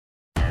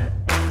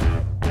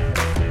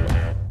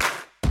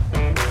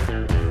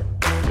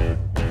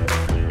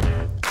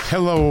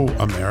Hello,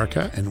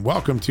 America, and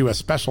welcome to a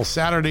special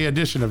Saturday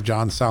edition of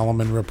John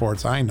Solomon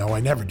Reports. I know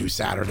I never do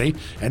Saturday,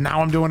 and now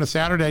I'm doing a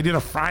Saturday. I did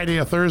a Friday,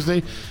 a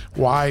Thursday.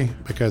 Why?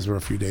 Because we're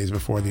a few days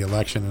before the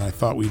election, and I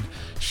thought we'd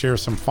share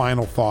some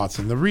final thoughts.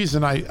 And the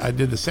reason I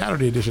did the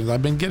Saturday edition is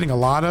I've been getting a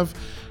lot of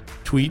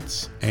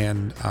tweets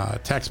and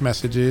text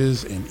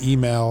messages and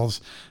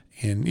emails,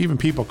 and even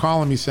people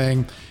calling me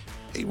saying,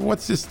 hey,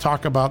 what's this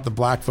talk about the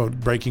black vote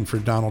breaking for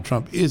Donald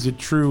Trump? Is it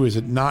true? Is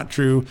it not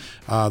true?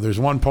 There's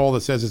one poll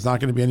that says it's not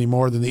going to be any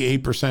more than the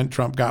 8%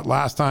 Trump got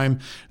last time.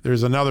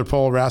 There's another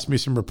poll,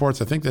 Rasmussen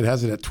Reports, I think that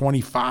has it at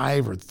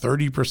 25 or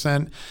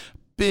 30%.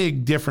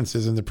 Big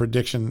differences in the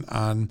prediction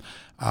on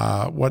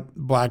what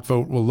black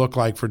vote will look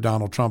like for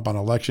Donald Trump on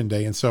Election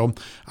Day. And so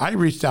I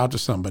reached out to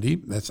somebody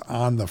that's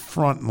on the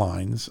front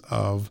lines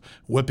of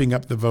whipping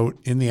up the vote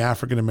in the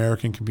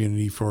African-American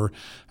community for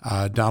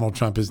Donald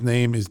Trump. His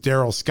name is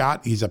Darrell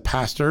Scott. He's a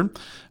pastor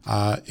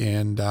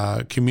and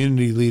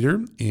community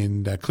leader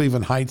in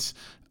Cleveland Heights,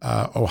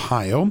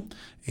 Ohio.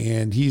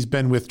 And he's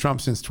been with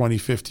Trump since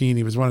 2015.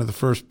 He was one of the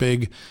first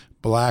big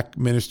black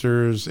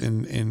ministers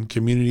and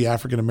community,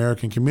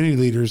 African-American community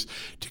leaders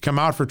to come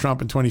out for Trump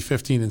in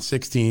 2015 and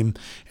 16.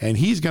 And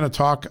he's going to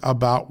talk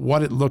about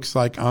what it looks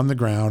like on the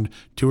ground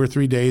 2 or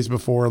 3 days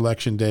before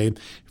Election Day.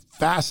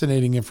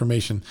 Fascinating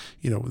information.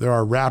 You know, there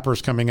are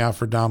rappers coming out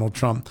for Donald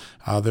Trump.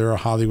 There are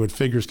Hollywood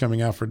figures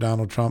coming out for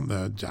Donald Trump.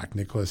 Jack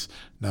Nicklaus,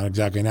 not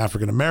exactly an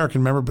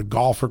African-American member, but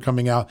golfer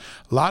coming out.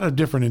 A lot of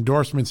different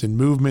endorsements and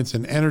movements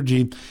and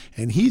energy.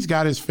 And he's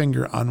got his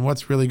finger on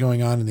what's really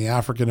going on in the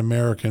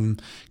African-American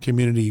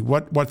community.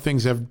 What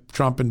things have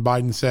Trump and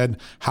Biden said,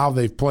 how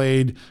they've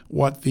played,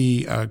 what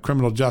the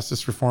criminal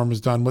justice reform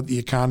has done, what the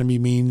economy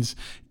means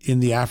in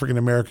the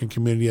African-American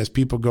community as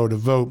people go to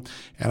vote.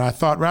 And I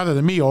thought rather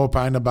than me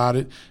opine about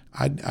it,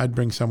 I'd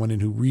bring someone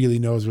in who really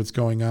knows what's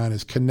going on,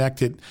 is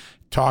connected,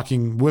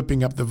 talking,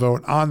 whipping up the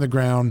vote on the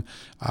ground.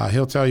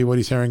 He'll tell you what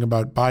he's hearing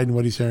about Biden,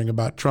 what he's hearing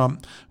about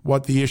Trump,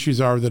 what the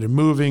issues are that are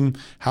moving,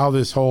 how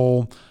this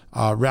whole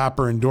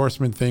rapper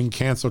endorsement thing,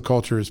 cancel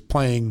culture, is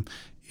playing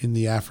in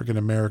the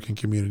African-American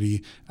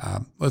community.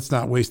 Let's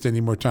not waste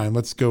any more time.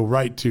 Let's go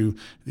right to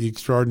the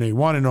extraordinary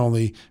one and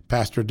only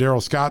Pastor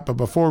Darrell Scott. But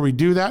before we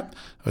do that,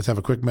 let's have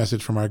a quick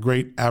message from our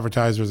great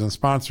advertisers and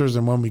sponsors.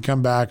 And when we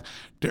come back,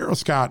 Darrell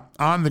Scott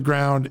on the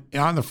ground,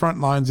 on the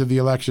front lines of the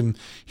election,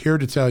 here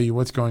to tell you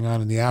what's going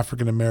on in the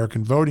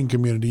African-American voting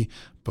community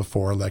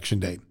before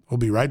Election Day. We'll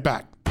be right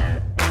back.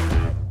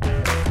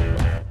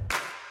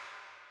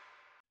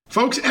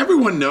 Folks,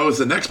 everyone knows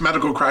the next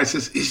medical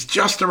crisis is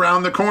just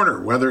around the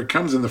corner, whether it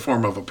comes in the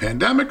form of a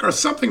pandemic or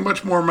something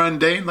much more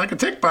mundane like a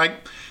tick bite.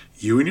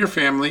 You and your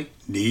family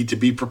need to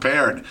be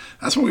prepared.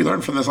 That's what we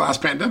learned from this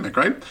last pandemic,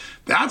 right?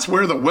 That's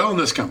where the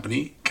Wellness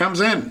Company comes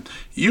in.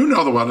 You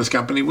know the Wellness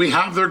Company. We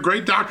have their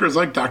great doctors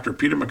like Dr.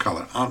 Peter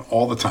McCullough on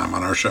all the time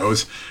on our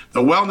shows. The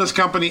Wellness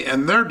Company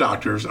and their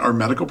doctors are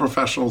medical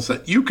professionals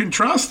that you can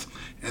trust,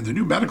 and the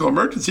new medical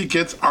emergency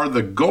kits are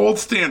the gold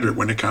standard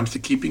when it comes to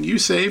keeping you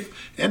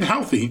safe and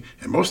healthy,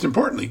 and most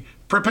importantly,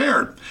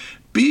 prepared.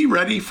 Be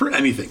ready for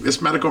anything.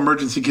 This medical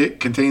emergency kit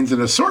contains an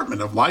assortment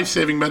of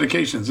life-saving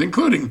medications,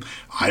 including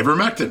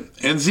ivermectin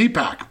and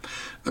Z-Pak.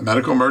 The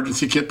medical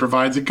emergency kit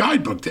provides a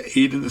guidebook to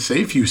aid in the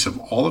safe use of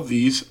all of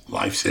these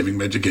life-saving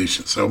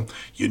medications, so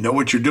you know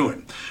what you're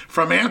doing.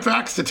 From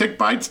anthrax to tick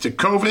bites to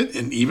COVID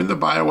and even the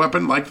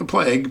bioweapon like the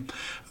plague,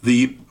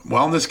 the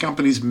Wellness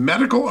Company's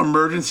medical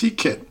emergency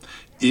kit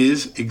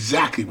is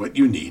exactly what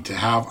you need to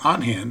have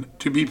on hand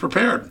to be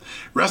prepared.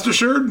 Rest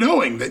assured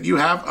knowing that you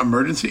have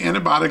emergency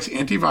antibiotics,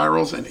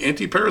 antivirals, and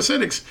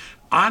antiparasitics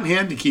on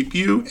hand to keep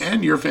you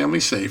and your family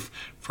safe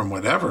from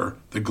whatever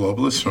the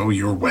globalists throw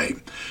your way.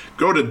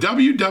 Go to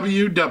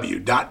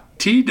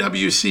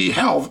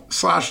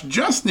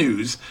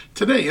www.twchealth/justnews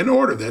today and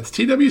order. That's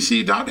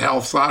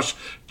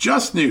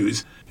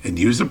twc.health/justnews and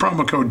use the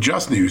promo code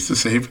JUSTNEWS to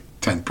save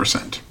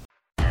 10%.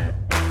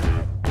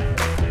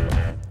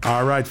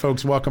 All right,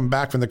 folks, welcome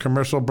back from the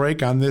commercial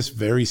break on this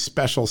very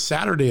special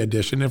Saturday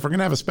edition. If we're going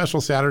to have a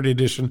special Saturday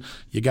edition,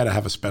 you got to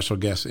have a special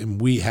guest, and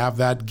we have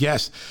that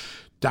guest.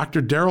 Dr.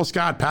 Darrell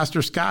Scott,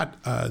 Pastor Scott,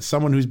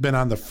 someone who's been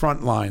on the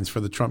front lines for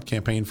the Trump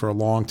campaign for a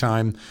long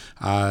time,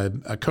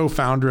 a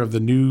co-founder of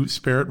the New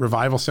Spirit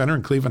Revival Center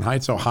in Cleveland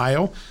Heights,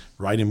 Ohio,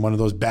 right in one of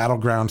those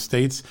battleground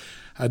states.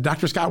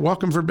 Dr. Scott,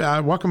 welcome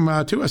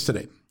to us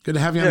today. Good to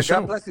have you on the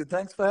show. God bless you.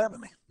 Thanks for having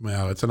me.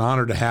 Well, it's an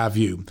honor to have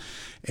you.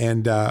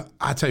 And I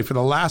tell you, for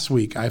the last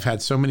week, I've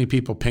had so many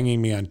people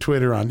pinging me on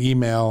Twitter, on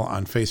email,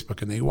 on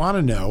Facebook, and they want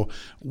to know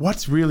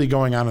what's really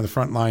going on in the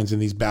front lines in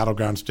these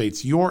battleground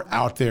states. You're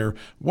out there.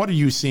 What are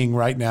you seeing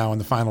right now in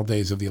the final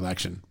days of the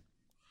election?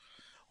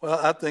 Well,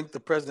 I think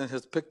the president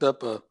has picked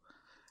up a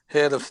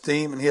head of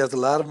steam, and he has a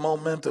lot of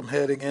momentum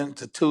heading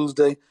into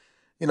Tuesday.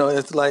 You know,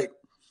 it's like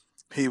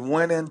he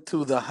went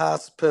into the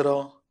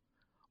hospital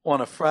on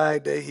a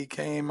Friday. He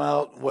came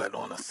out,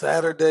 on a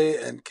Saturday,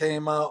 and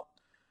came out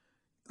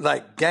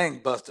like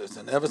gangbusters.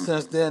 And ever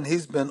since then,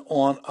 he's been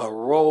on a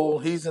roll.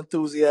 He's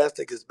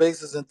enthusiastic. His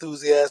base is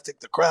enthusiastic.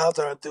 The crowds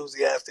are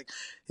enthusiastic.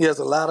 He has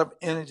a lot of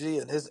energy,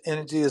 and his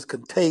energy is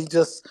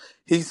contagious.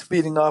 He's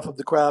feeding off of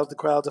the crowds. The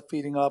crowds are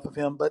feeding off of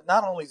him. But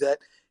not only that,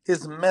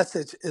 his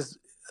message is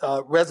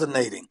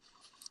resonating.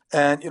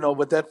 And,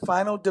 with that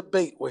final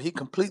debate where he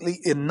completely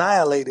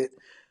annihilated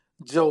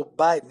Joe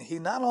Biden, he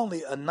not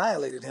only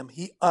annihilated him,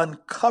 he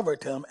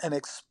uncovered him and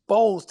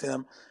exposed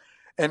him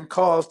and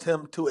caused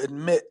him to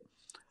admit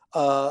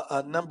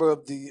a number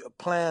of the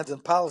plans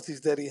and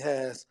policies that he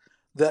has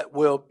that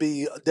will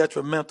be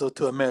detrimental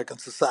to American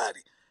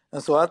society.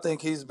 And so I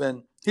think he's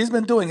been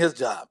doing his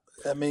job.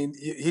 I mean,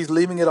 he's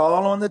leaving it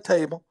all on the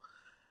table,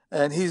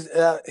 and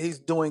he's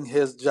doing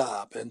his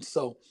job. And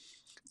so,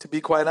 to be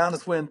quite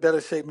honest, we're in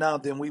better shape now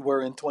than we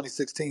were in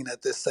 2016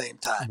 at this same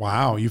time.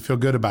 Wow, you feel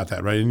good about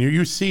that, right? And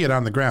you see it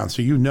on the ground,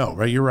 so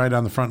right? You're right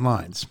on the front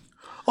lines.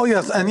 Oh,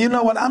 yes. And you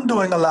know what? I'm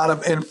doing a lot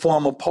of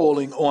informal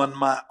polling on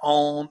my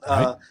own.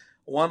 Right.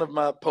 One of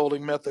my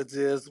polling methods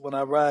is when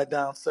I ride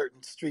down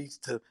certain streets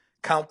to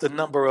count the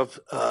number of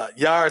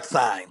yard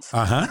signs for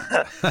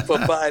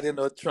Biden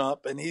or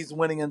Trump, and he's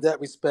winning in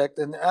that respect.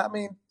 And I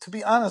mean, to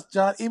be honest,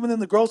 John, even in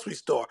the grocery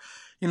store,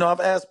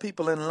 I've asked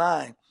people in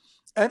line,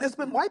 and it's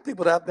been white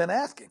people that I've been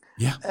asking.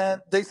 Yeah.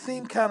 And they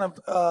seem kind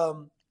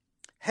of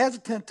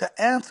hesitant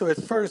to answer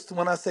at first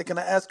when I say, can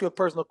I ask you a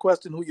personal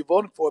question who you're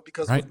voting for?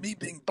 Because Right. with me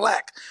being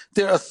black,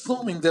 they're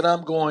assuming that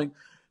I'm going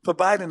for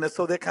Biden, and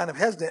so they're kind of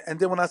hesitant. And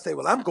then when I say,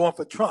 well, I'm going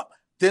for Trump,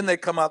 then they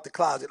come out the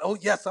closet. Oh,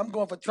 yes, I'm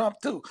going for Trump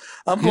too.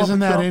 Isn't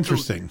that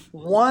interesting? Too.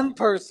 One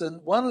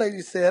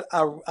lady said,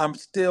 I'm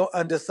still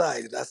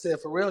undecided. I said,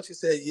 for real? She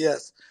said,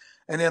 yes.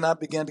 And then I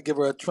began to give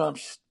her a Trump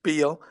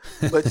spiel.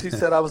 But she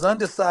said, I was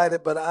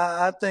undecided, but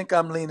I think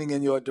I'm leaning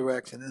in your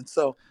direction. And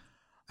so.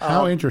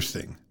 How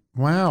interesting.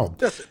 Wow.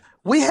 Listen,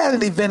 we had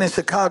an event in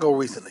Chicago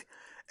recently,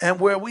 and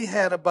where we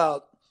had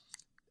about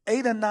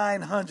 800 or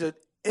 900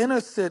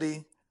 inner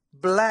city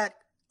black,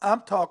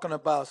 I'm talking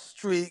about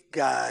street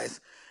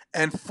guys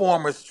and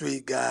former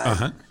street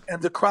guys,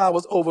 and the crowd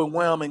was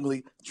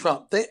overwhelmingly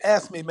Trump. They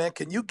asked me, man,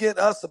 can you get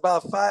us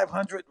about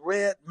 500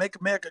 red Make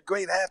America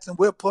Great hats, and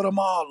we'll put them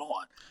all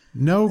on.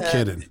 No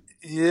kidding.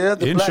 Yeah.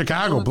 In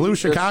Chicago, blue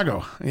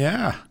Chicago.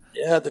 Yeah.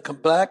 Yeah, the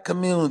black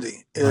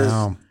community is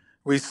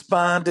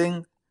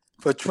responding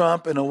for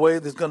Trump in a way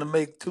that's going to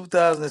make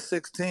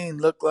 2016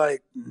 look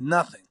like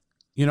nothing.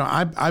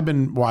 I've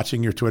been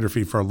watching your Twitter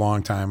feed for a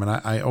long time, and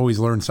I always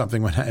learn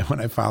something when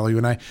I follow you.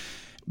 And I've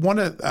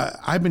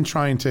been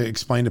trying to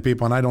explain to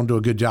people, and I don't do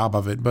a good job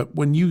of it. But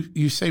when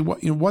you say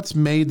what's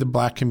made the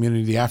black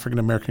community, the African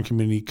American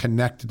community,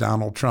 connect to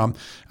Donald Trump,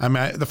 I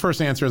mean, the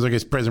first answer is, I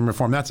guess, prison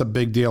reform. That's a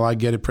big deal. I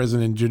get it. Prison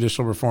and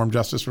judicial reform,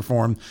 justice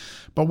reform.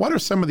 But what are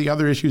some of the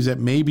other issues that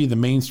maybe the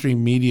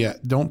mainstream media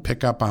don't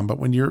pick up on? But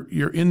when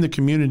you're in the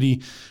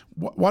community,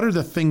 what are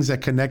the things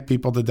that connect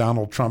people to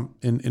Donald Trump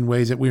in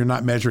ways that we are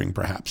not measuring,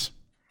 perhaps?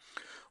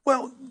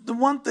 Well, the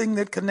one thing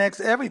that connects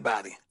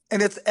everybody,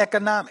 and it's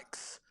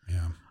economics.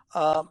 Yeah.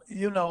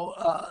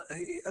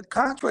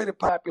 Contrary to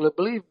popular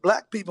belief,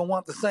 black people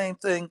want the same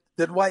thing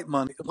that white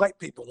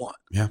people want.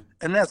 Yeah.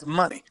 And that's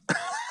money.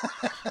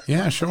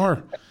 Yeah,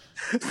 sure.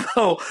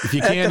 So if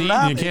you can't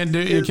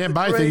eat, you can't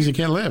buy things, you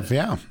can't live.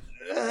 Yeah.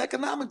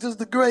 Economics is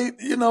the great,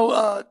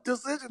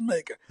 decision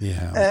maker.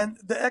 Yeah. And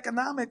the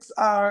economics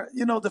are,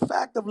 the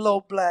fact of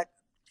low black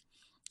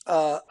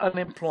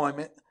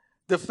unemployment,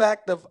 the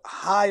fact of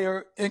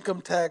higher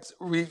income tax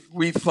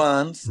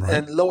refunds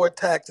and lower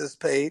taxes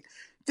paid.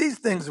 These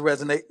things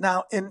resonate.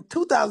 Now, in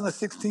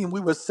 2016,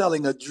 we were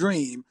selling a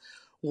dream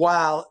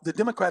while the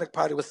Democratic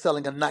Party was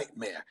selling a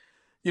nightmare.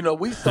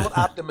 We sold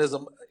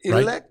optimism.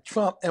 Elect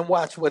Trump and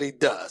watch what he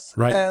does.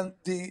 Right. And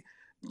the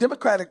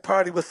Democratic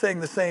Party was saying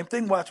the same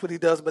thing, watch what he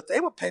does, but they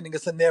were painting a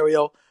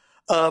scenario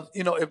of,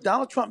 if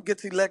Donald Trump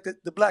gets elected,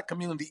 the black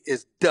community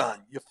is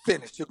done. You're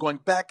finished. You're going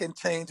back in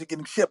chains. You're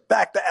getting shipped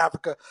back to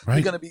Africa. Right.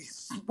 You're going to be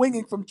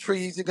swinging from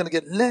trees. You're going to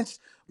get lynched.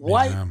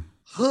 White,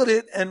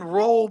 hooded, and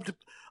robed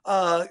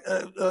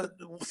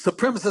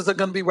supremacists are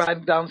going to be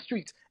riding down the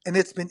streets. And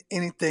it's been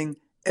anything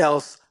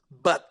else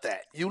but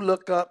that. You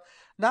look up,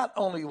 not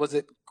only was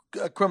it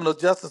criminal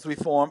justice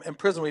reform and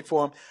prison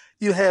reform,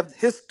 you have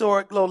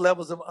historic low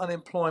levels of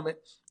unemployment.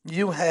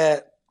 You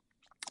had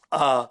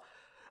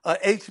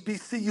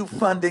HBCU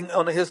funding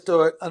on a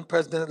historic,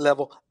 unprecedented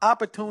level,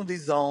 opportunity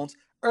zones,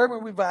 urban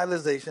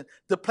revitalization,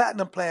 the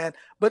Platinum Plan.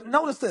 But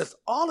notice this,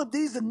 all of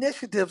these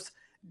initiatives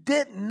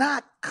did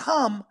not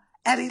come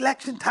at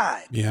election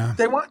time. Yeah.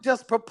 They weren't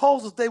just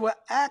proposals. They were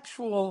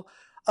actual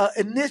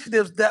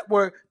initiatives that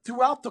were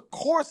throughout the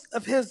course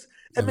of his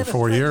administration.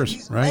 4 years,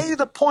 He's right? made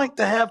it a point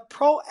to have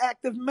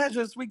proactive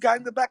measures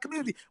regarding the black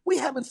community. We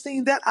haven't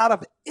seen that out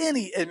of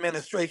any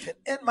administration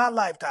in my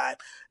lifetime,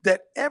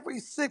 that every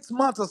 6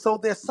 months or so,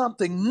 there's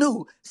something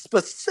new,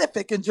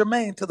 specific, and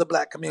germane to the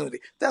black community.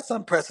 That's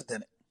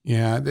unprecedented.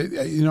 Yeah,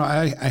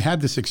 I had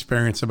this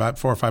experience about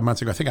 4 or 5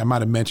 months ago. I think I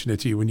might have mentioned it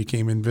to you when you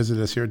came and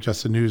visited us here at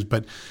Just the News.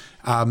 But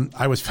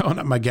I was filling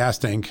up my gas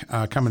tank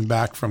coming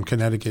back from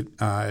Connecticut.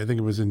 I think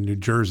it was in New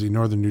Jersey,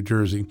 northern New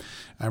Jersey.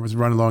 I was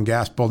running low on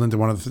gas, pulled into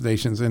one of the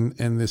stations,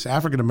 and this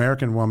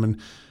African-American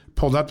woman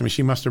pulled up to me.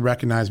 She must have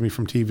recognized me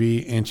from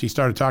TV, and she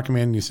started talking to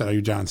me, and you said, "Are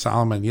you John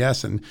Solomon?"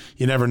 Yes. And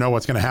you never know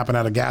what's going to happen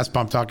at a gas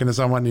pump talking to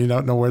someone. You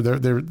don't know where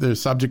their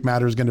subject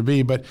matter is going to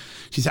be. But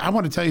she said, "I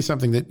want to tell you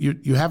something that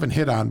you haven't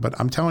hit on, but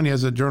I'm telling you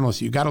as a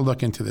journalist, you got to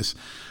look into this."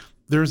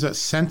 There's a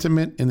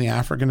sentiment in the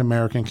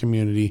African-American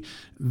community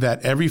that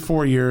every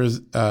 4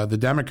 years, the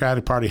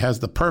Democratic Party has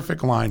the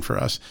perfect line for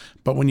us.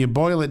 But when you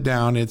boil it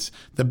down, it's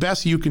the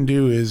best you can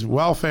do is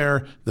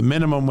welfare, the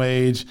minimum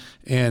wage,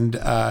 and,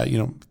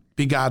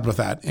 be God with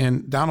that.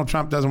 And Donald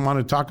Trump doesn't want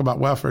to talk about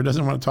welfare,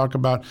 doesn't want to talk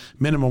about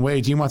minimum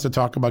wage. He wants to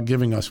talk about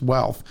giving us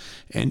wealth.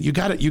 And you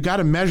got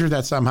to measure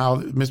that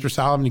somehow, Mr.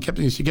 Solomon.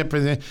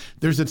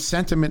 There's a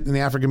sentiment in the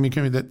African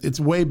community that it's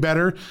way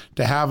better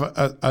to have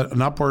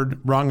an upward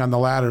rung on the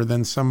ladder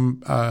than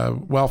some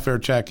welfare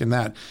check and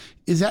that.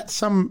 Is that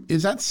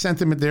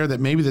sentiment there that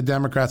maybe the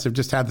Democrats have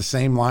just had the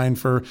same line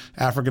for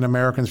African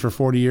Americans for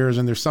 40 years,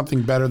 and there's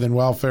something better than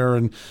welfare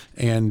and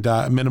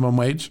minimum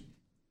wage?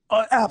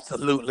 Oh,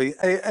 absolutely.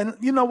 And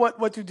you know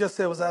what you just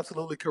said was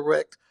absolutely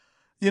correct.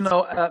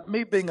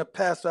 Me being a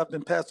pastor, I've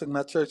been pastoring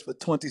my church for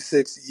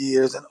 26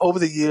 years. And over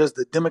the years,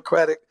 the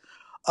Democratic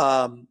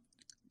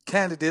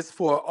candidates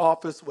for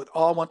office would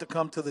all want to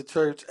come to the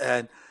church,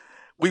 and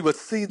we would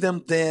see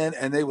them then,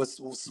 and they would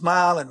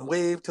smile and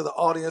wave to the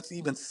audience,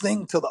 even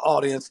sing to the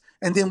audience.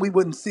 And then we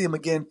wouldn't see them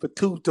again for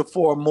 2 to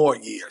 4 more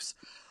years.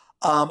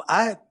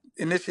 I had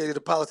initiated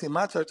a policy in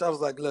my church. I was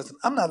like, listen,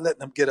 I'm not letting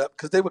them get up,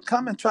 because they would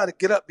come and try to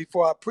get up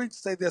before I preach,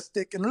 say their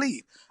stick, and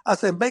leave. I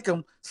said, make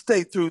them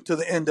stay through to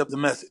the end of the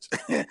message.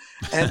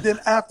 And then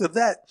after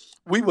that,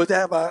 we would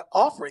have our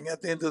offering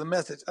at the end of the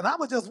message. And I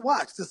would just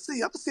watch to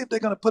see. I would see if they're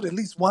going to put at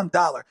least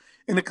 $1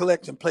 in the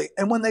collection plate.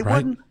 And when they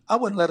wouldn't, I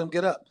wouldn't let them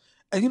get up.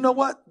 And you know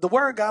what? The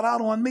word got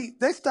out on me.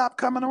 They stopped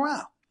coming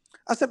around.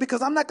 I said,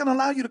 because I'm not going to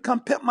allow you to come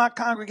pimp my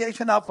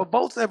congregation out for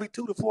votes every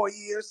 2 to 4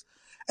 years,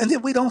 and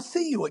then we don't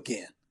see you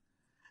again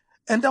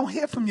and don't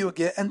hear from you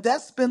again. And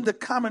that's been the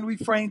common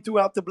refrain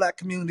throughout the Black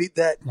community,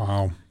 that,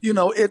 wow,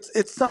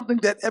 it's something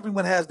that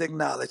everyone has to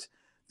acknowledge.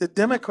 The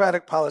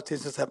Democratic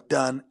politicians have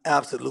done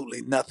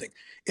absolutely nothing.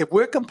 If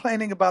we're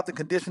complaining about the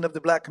condition of the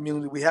Black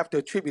community, we have to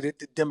attribute it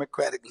to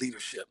Democratic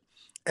leadership.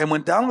 And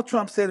when Donald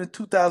Trump said in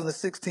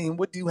 2016,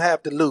 what do you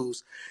have to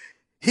lose?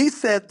 He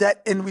said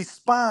that in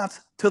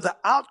response to the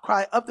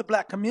outcry of the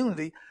Black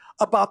community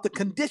about the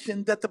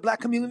condition that the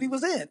Black community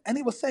was in. And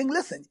he was saying,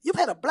 listen, you've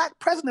had a Black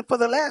president for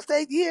the last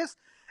 8 years,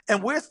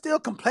 and we're still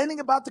complaining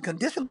about the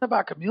condition of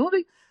our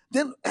community?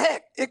 Then,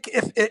 heck,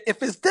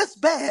 if it's this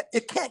bad,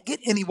 it can't get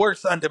any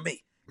worse under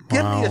me.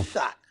 Give me a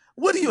shot.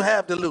 What do you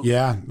have to lose?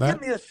 Yeah.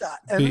 Give me a shot.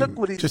 And look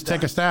what he's just done.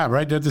 Take a stab,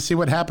 right? To see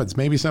what happens.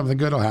 Maybe something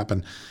good will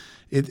happen.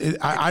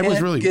 I was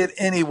really get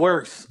any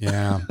worse.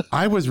 Yeah,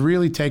 I was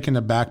really taken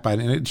aback by it,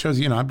 and it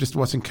shows. I just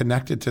wasn't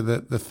connected to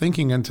the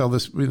thinking until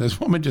this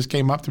woman just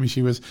came up to me.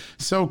 She was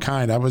so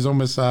kind. I was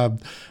almost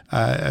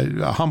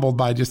humbled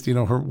by just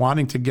her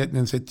wanting to get in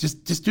and say,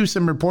 just do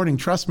some reporting.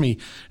 Trust me.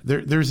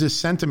 There's this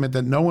sentiment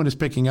that no one is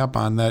picking up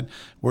on, that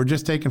we're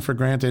just taking for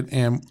granted,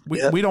 and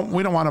we don't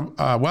want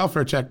a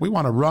welfare check. We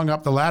want to rung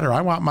up the ladder.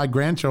 I want my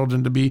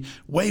grandchildren to be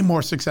way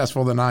more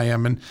successful than I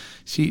am. And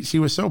she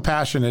was so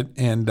passionate,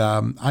 and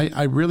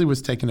I really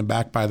was taken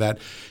aback by that.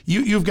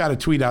 You've got a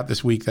tweet out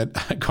this week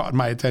that caught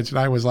my attention.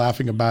 I was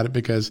laughing about it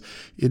because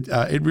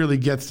it really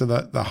gets to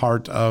the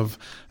heart of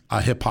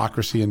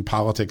hypocrisy in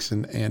politics.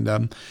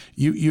 And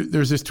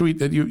there's this tweet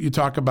that you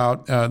talk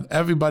about.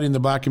 Everybody in the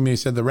Black community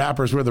said the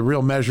rappers were the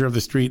real measure of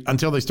the street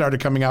until they started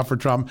coming out for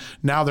Trump.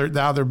 Now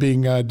they're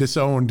being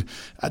disowned.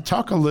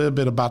 Talk a little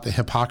bit about the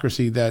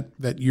hypocrisy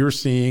that you're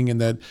seeing,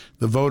 and that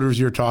the voters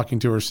you're talking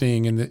to are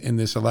seeing in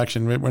this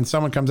election. When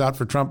someone comes out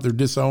for Trump, they're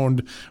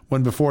disowned,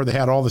 when before they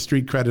had all the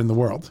street cred in the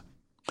world.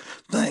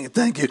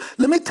 Thank you.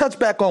 Let me touch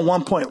back on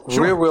one point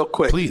real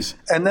quick. Please.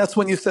 And that's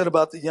when you said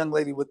about the young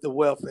lady with the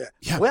welfare.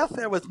 Yeah.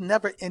 Welfare was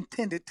never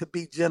intended to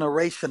be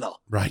generational.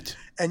 Right.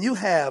 And you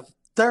have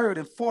third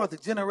and fourth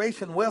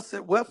generation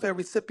welfare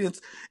recipients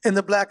in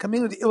the Black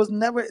community. It was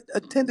never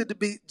intended to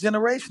be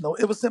generational.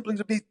 It was simply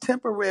to be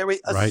temporary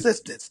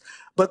assistance.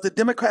 But the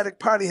Democratic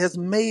Party has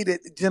made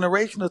it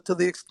generational to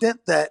the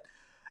extent that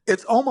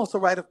it's almost a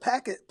rite of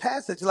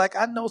passage. Like,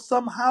 I know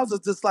some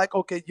houses, it's like,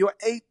 okay, you're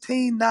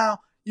 18 now,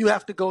 you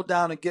have to go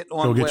down and get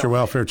on Go get your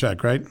welfare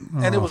check, right?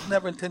 And it was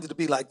never intended to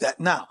be like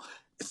that. Now,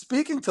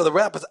 speaking to the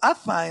rappers, I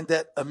find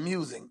that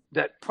amusing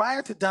that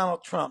prior to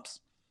Donald Trump's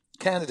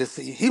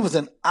candidacy, he was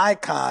an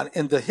icon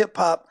in the hip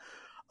hop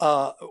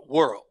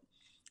world.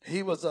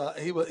 He was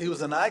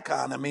an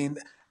icon. I mean,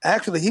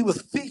 actually, he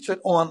was featured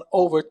on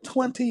over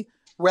 20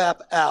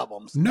 rap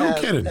albums. No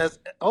kidding.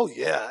 Oh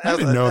yeah. I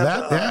didn't know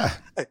that. Yeah.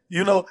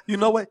 You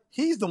know what?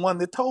 He's the one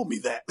that told me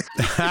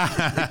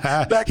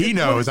that. He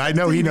knows. I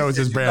know he knows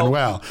his brand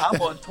well.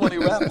 I'm on 20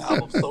 rap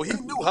albums, so he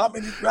knew how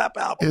many rap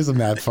albums. Isn't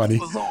that funny? He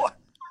was on.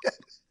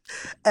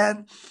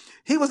 And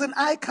he was an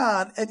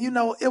icon. And,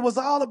 it was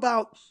all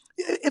about,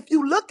 if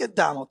you look at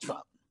Donald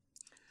Trump,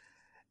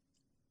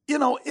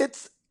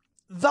 it's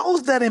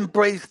those that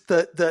embrace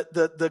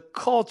the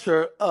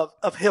culture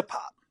of hip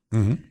hop.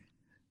 Mm-hmm.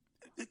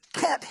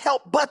 Can't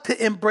help but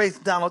to embrace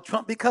Donald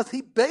Trump because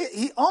he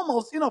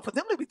almost, for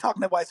them to be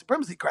talking that white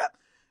supremacy crap,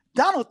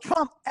 Donald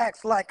Trump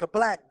acts like a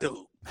black dude.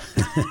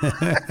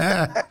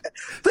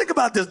 Think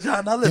about this,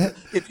 John. Now listen,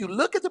 if you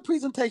look at the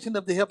presentation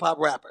of the hip hop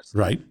rappers,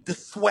 right, the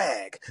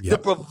swag, the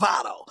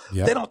bravado,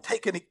 they don't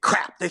take any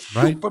crap. They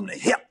shoot from the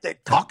hip. They're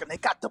talking. They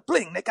got the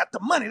bling. They got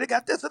the money. They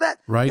got this or that.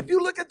 Right. If you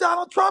look at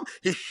Donald Trump,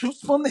 he shoots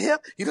from the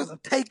hip. He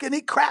doesn't take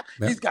any crap.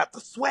 He's got the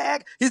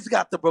swag. He's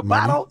got the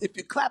bravado. Money. If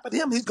you clap at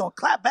him, he's gonna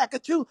clap back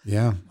at you.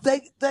 Yeah.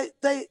 They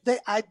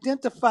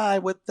identify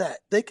with that.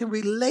 They can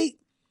relate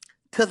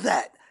to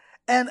that.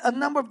 And a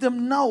number of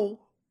them know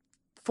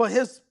for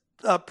his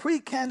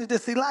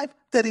pre-candidacy life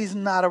that he's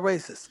not a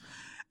racist.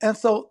 And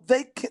so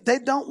they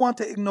don't want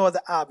to ignore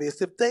the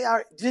obvious. If they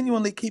are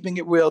genuinely keeping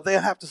it real,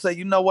 they'll have to say,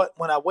 you know what,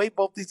 when I weigh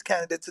both these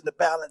candidates in the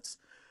balance,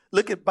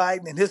 look at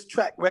Biden and his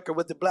track record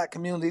with the black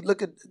community.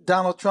 Look at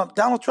Donald Trump.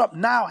 Donald Trump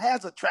now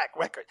has a track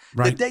record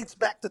that dates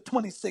back to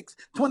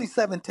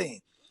 2017.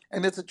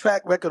 And it's a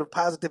track record of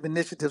positive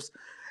initiatives.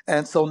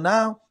 And so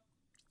now,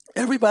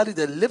 everybody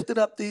that lifted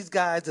up these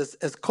guys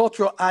as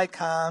cultural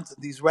icons,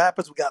 and these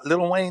rappers, we got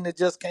Lil Wayne that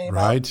just came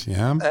out,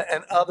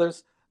 and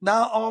others.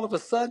 Now all of a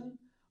sudden,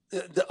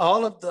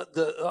 all of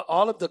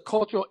the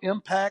cultural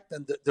impact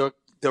and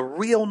the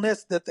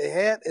realness that they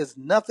had is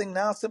nothing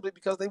now, simply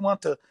because they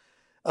want to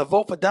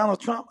vote for Donald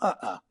Trump.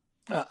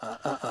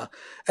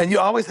 And you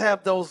always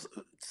have those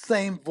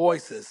same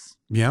voices.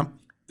 Yeah.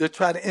 They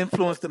try to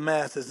influence the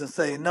masses and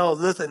say, no,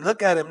 listen,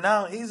 look at him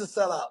now. He's a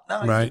sellout.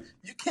 Now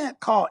you can't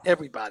call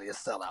everybody a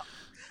sellout.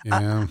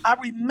 Yeah. I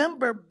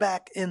remember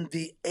back in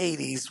the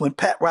 80s when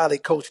Pat Riley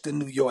coached the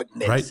New York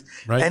Knicks.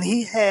 Right. And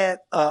he had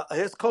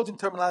his coaching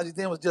terminology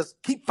then was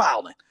just keep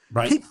fouling.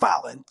 Right. Keep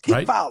fouling.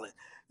 Keep fouling.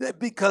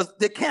 Because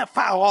they can't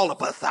foul all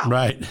of us out.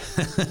 Right.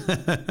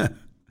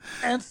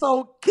 And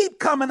so keep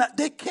coming up.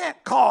 They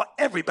can't call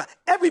everybody.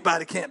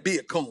 Everybody can't be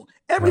a coon.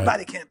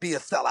 Everybody can't be a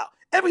sellout.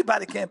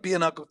 Everybody can't be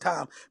an Uncle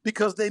Tom,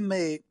 because they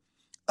made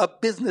a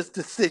business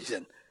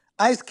decision.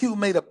 Ice Cube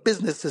made a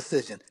business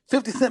decision.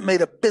 50 Cent made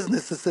a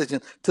business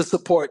decision to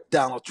support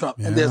Donald Trump.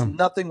 Yeah. And there's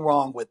nothing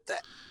wrong with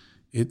that.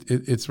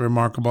 It's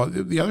remarkable.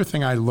 The other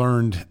thing I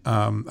learned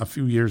a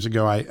few years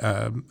ago, I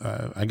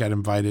got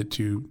invited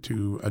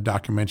to a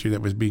documentary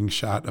that was being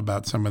shot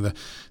about some of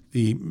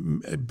the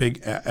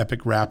big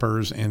epic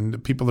rappers and the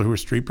people who were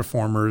street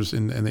performers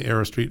in the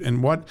era street,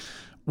 and what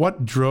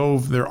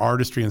drove their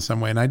artistry in some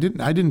way. And I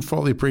didn't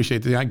fully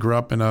appreciate that. I grew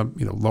up in a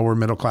lower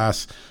middle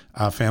class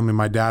family.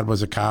 My dad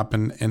was a cop,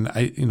 and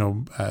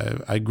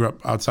I grew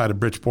up outside of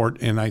Bridgeport,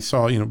 and I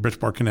saw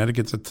Bridgeport,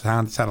 Connecticut's a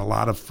town that's had a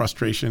lot of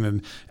frustration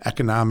and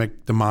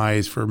economic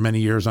demise for many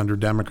years under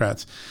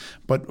Democrats.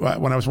 But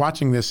when I was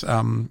watching this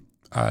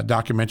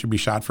documentary be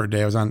shot for a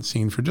day, I was on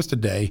scene for just a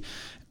day.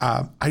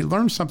 I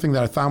learned something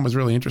that I found was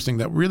really interesting,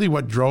 that really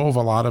what drove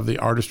a lot of the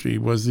artistry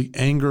was the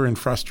anger and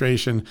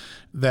frustration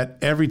that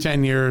every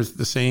 10 years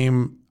the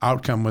same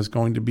outcome was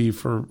going to be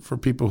for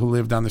people who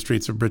lived on the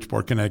streets of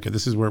Bridgeport, Connecticut.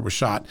 This is where it was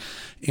shot.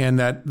 And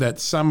that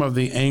some of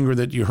the anger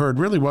that you heard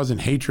really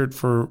wasn't hatred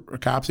for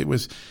cops. It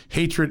was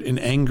hatred and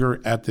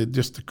anger at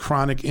the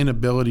chronic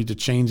inability to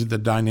change the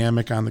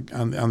dynamic on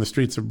the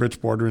streets of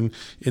Bridgeport or in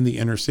the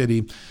inner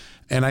city.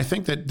 And I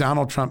think that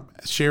Donald Trump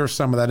shares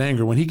some of that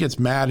anger when he gets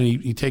mad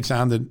and he takes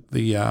on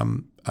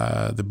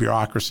the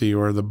bureaucracy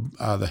or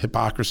the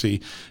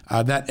hypocrisy.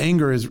 That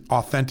anger is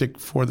authentic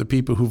for the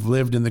people who've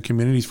lived in the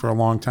communities for a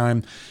long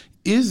time.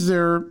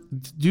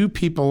 Do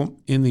people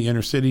in the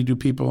inner city, do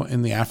people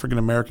in the African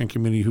American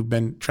community who've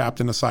been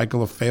trapped in a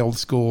cycle of failed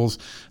schools,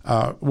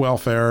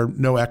 welfare,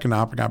 no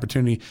economic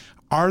opportunity,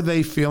 are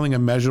they feeling a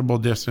measurable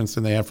distance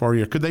than they have 4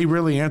 years? Could they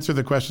really answer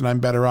the question, I'm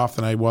better off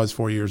than I was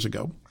 4 years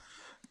ago?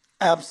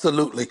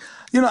 Absolutely.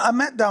 I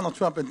met Donald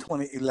Trump in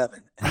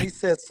 2011, and he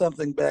said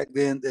something back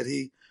then that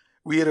he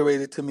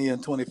reiterated to me in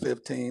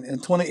 2015. In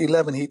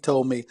 2011, he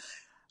told me,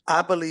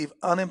 I believe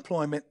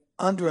unemployment,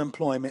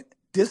 underemployment,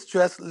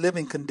 distressed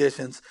living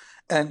conditions,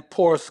 and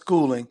poor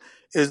schooling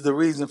is the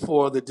reason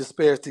for the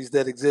disparities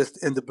that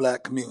exist in the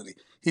Black community.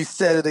 He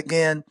said it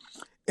again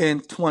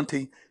in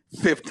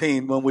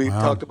 2015 when we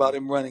talked about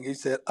him running. He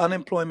said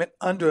unemployment,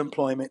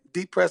 underemployment,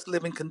 depressed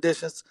living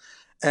conditions,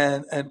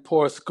 and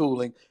poor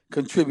schooling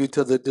contribute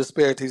to the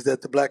disparities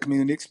that the Black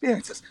community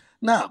experiences.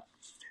 Now,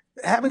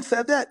 having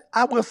said that,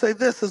 I will say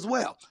this as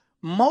well.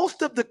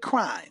 Most of the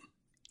crime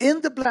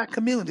in the Black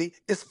community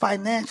is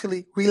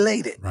financially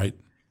related. Right.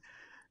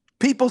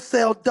 People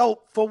sell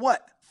dope for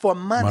what? For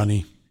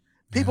money.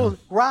 People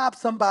rob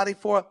somebody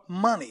for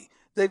money.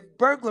 They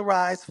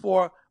burglarize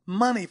for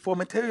money for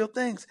material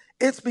things.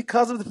 It's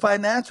because of the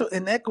financial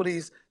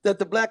inequities that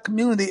the black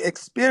community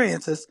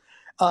experiences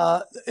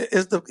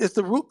is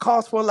the root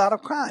cause for a lot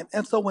of crime.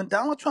 And so when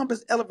Donald Trump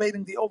is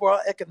elevating the overall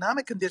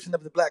economic condition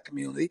of the black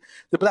community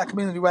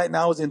right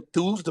now is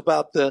enthused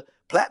about the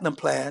Platinum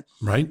Plan.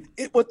 Right.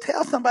 It will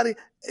tell somebody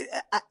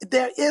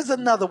there is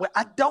another way.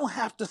 I don't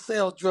have to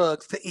sell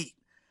drugs to eat.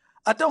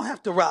 I don't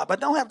have to rob. I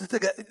don't have to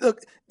take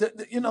look.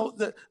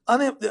 The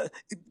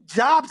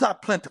jobs are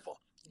plentiful.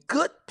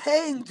 Good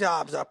paying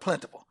jobs are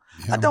plentiful.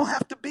 Yeah. I don't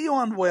have to be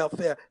on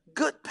welfare.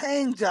 Good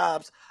paying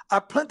jobs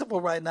are plentiful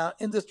right now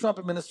in this Trump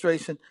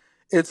administration.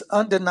 It's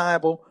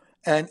undeniable,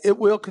 and it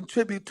will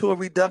contribute to a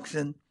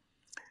reduction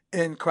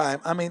in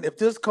crime. I mean, if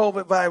this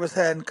COVID virus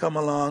hadn't come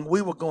along,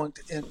 we were going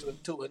to enter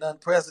into an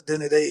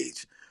unprecedented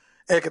age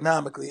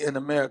economically in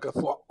America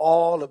for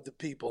all of the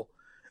people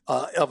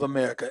of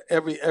America,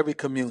 every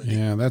community,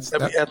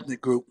 every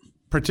ethnic group.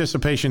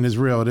 Participation is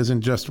real. It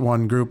isn't just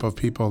one group of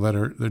people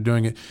they're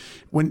doing it.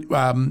 When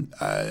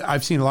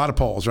I've seen a lot of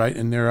polls, right?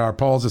 And there are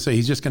polls that say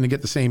he's just going to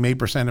get the same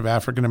 8% of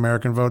African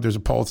American vote. There's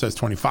a poll that says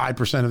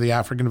 25% of the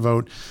African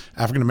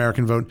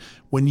American vote.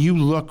 When you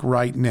look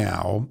right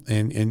now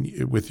and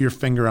with your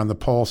finger on the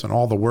pulse and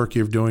all the work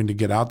you're doing to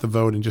get out the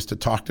vote and just to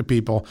talk to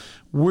people,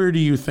 where do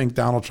you think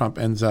Donald Trump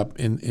ends up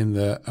in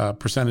the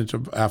percentage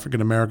of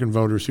African American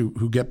voters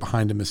who get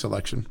behind him this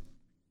election?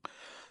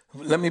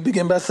 Let me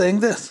begin by saying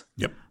this.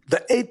 Yep.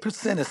 The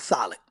 8% is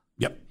solid.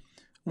 Yep.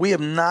 We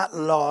have not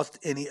lost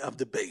any of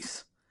the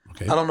base.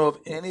 Okay. I don't know of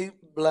any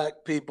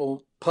black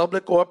people,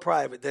 public or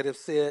private, that have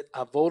said,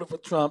 I voted for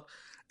Trump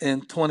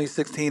in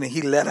 2016 and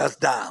he let us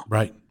down.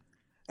 Right.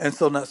 And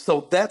so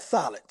that's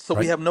solid. So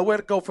we have nowhere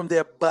to go from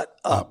there but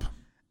up.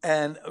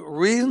 And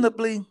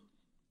reasonably,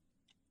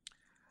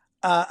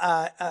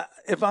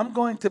 if I'm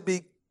going to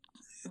be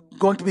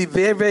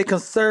very, very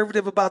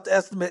conservative about the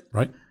estimate,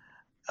 right.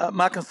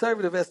 My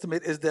conservative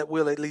estimate is that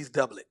we'll at least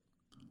double it.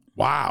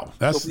 Wow,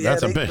 that's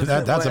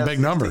a big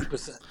number.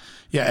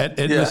 Yeah,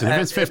 listen,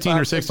 if it's 15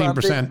 or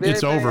 16%,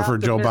 it's over for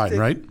Joe Biden,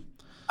 right?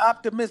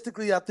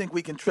 Optimistically, I think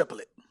we can triple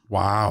it.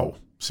 Wow.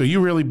 So you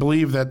really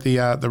believe that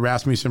the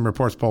Rasmussen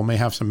Reports poll may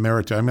have some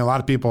merit to it? I mean, a lot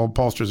of people,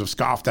 pollsters, have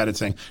scoffed at it,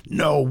 saying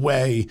no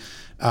way.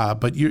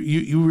 But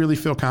you really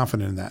feel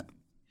confident in that?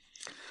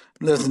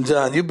 Listen,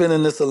 John, you've been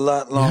in this a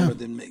lot longer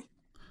than me.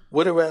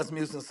 What did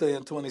Rasmussen say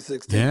in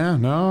 2016? Yeah,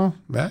 no,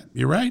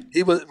 you're right.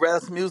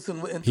 Rasmussen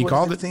in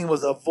 2016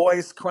 was a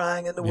voice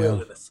crying in the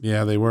wilderness.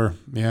 Yeah, they were.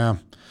 Yeah.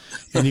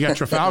 And you got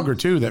Trafalgar,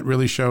 too, that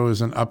really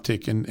shows an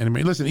uptick. And I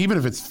mean, listen, even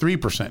if it's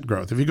 3%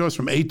 growth, if he goes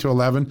from 8 to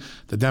 11,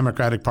 the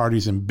Democratic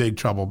Party's in big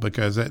trouble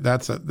because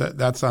that's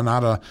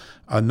not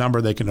a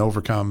number they can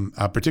overcome,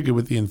 particularly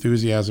with the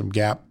enthusiasm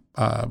gap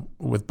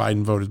with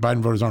Biden voters. Biden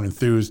voters aren't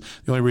enthused.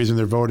 The only reason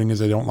they're voting is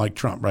they don't like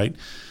Trump, right?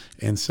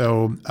 And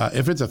so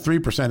if it's a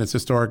 3%, it's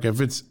historic. If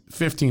it's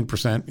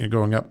 15%, you're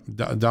going up,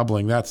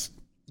 doubling, that's,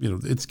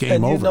 it's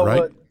game over,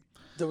 right? What?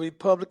 The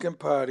Republican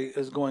Party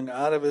is going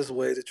out of its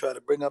way to try to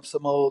bring up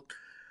some old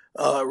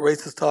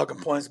racist talking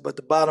points. But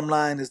the bottom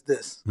line is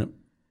this. Yep.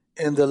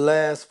 In the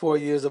last 4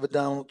 years of a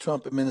Donald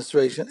Trump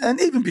administration, and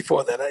even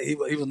before that, he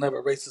was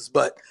never racist,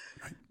 but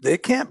they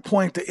can't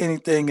point to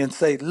anything and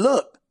say,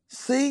 look,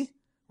 see,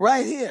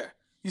 right here,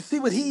 you see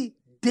what he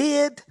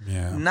did,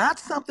 not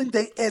something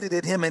they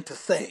edited him into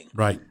saying.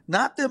 Right.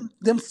 Not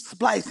them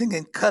splicing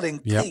and cutting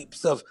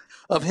tapes of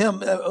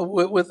him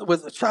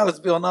with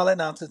Charlottesville and all that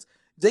nonsense.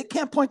 They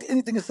can't point to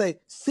anything and say,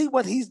 see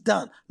what he's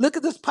done. Look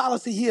at this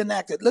policy he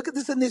enacted. Look at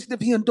this initiative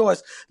he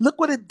endorsed. Look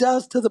what it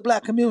does to the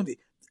black community.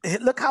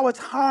 Look how it's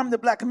harmed the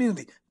black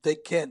community. They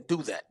can't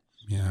do that.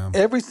 Yeah.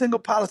 Every single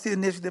policy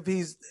initiative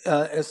he's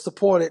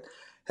supported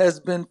has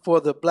been for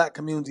the black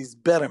community's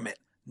betterment,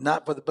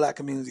 not for the black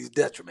community's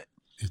detriment.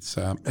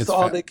 So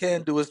all they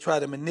can do is try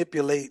to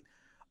manipulate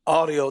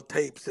audio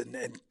tapes and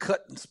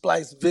cut and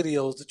splice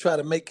videos to try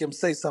to make him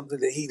say something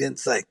that he didn't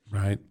say.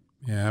 Right.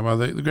 Yeah. Well,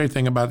 the great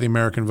thing about the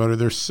American voter,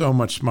 they're so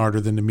much smarter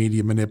than the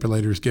media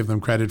manipulators give them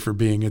credit for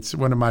being. It's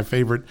one of my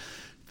favorite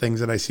things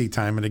that I see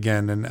time and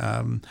again.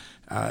 And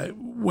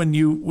when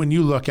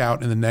you look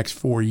out in the next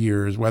 4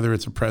 years, whether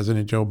it's a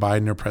President Joe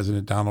Biden or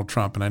President Donald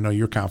Trump, and I know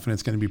you're confident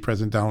it's going to be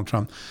President Donald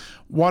Trump,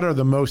 what are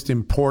the most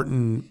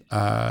important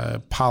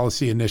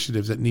policy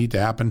initiatives that need to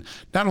happen,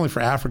 not only for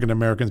African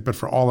Americans, but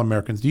for all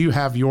Americans? Do you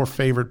have your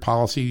favorite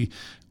policy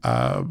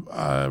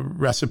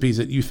recipes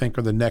that you think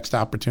are the next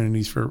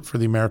opportunities for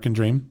the American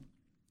dream?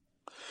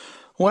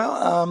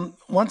 Well,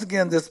 once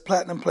again, this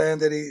Platinum Plan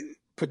that he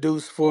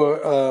produced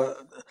for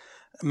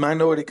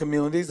minority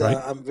communities, right.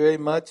 I'm very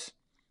much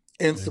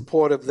in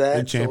support of that.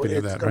 Big champion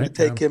of that, right? It's going to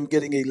take him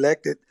getting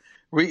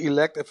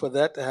reelected for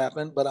that to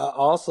happen. But I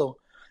also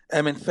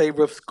am in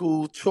favor of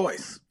school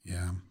choice.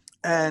 Yeah.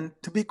 And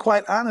to be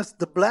quite honest,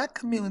 the black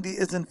community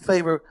is in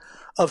favor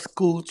of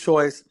school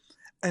choice.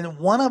 And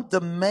one of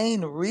the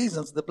main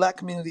reasons the black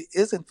community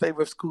is in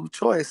favor of school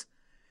choice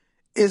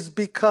is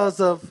because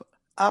of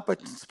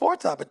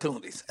sports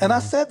opportunities. And I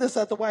said this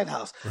at the White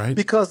House, right.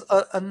 Because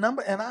I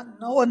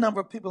know a number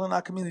of people in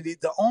our community,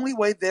 the only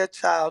way their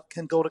child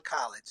can go to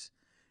college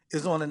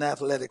is on an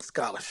athletic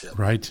scholarship.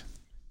 Right.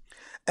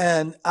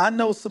 And I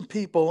know some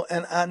people,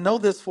 and I know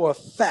this for a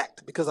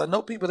fact because I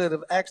know people that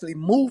have actually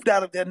moved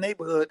out of their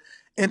neighborhood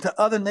into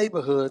other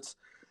neighborhoods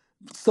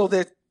so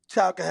their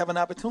child can have an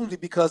opportunity,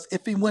 because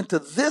if he went to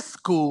this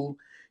school,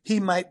 he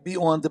might be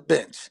on the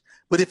bench.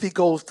 But if he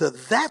goes to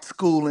that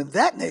school in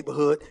that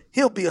neighborhood,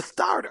 he'll be a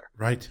starter.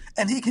 Right.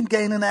 And he can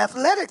gain an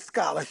athletic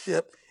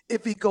scholarship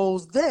if he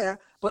goes there.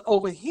 But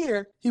over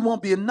here, he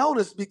won't be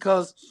noticed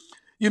because,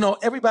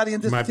 everybody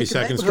in this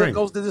particular neighborhood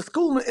goes to the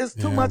school. It's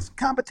too much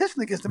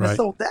competition against him. Right. And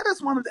so that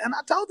is one of the, and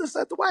I told this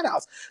at the White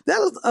House,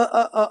 that is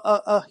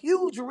a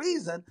huge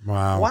reason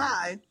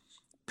why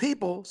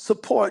people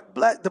support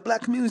the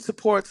black community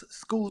supports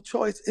school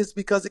choice, is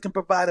because it can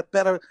provide a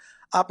better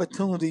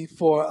opportunity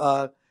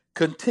for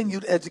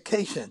continued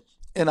education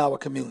in our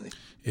community.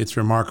 It's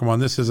remarkable.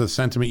 And this is a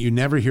sentiment you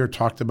never hear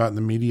talked about in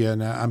the media.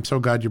 And I'm so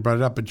glad you brought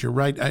it up. But you're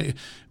right. The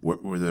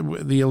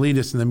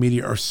elitists in the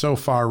media are so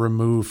far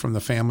removed from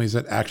the families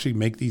that actually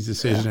make these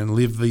decisions and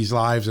live these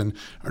lives and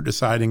are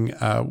deciding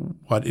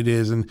what it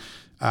is. And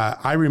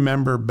I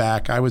remember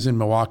back, I was in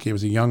Milwaukee. I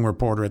was a young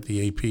reporter at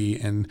the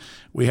AP, and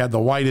we had the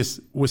whitest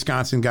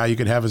Wisconsin guy you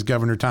could have as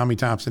Governor, Tommy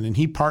Thompson, and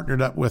he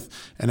partnered up with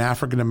an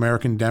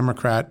African-American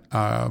Democrat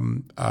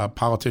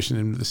politician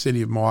in the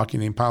city of Milwaukee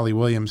named Polly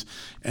Williams,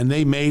 and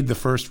they made the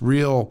first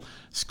real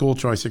school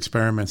choice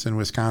experiments in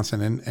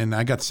Wisconsin. And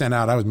I got sent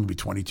out, I was maybe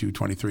 22,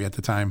 23 at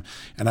the time,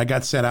 and I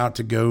got sent out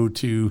to go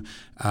to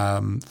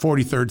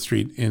 43rd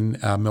Street in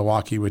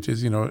Milwaukee, which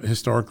is,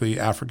 historically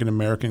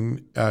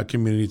African-American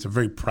community. It's a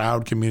very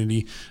proud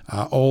community,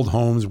 old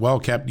homes,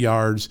 well-kept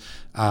yards,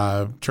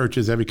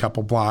 churches every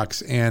couple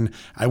blocks. And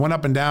I went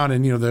up and down,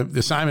 and, the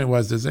assignment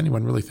was, does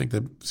anyone really think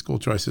that school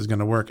choice is going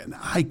to work? And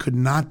I could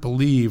not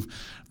believe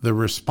the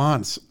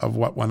response of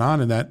what went on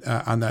in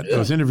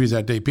those interviews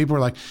that day. People were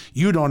like,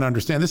 you don't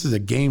understand. This is a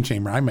game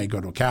changer. I might go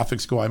to a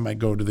Catholic school. I might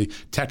go to the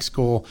tech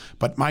school,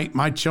 but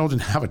my children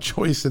have a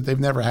choice that they've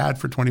never had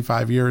for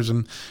 25 years.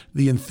 And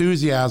the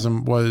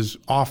enthusiasm was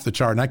off the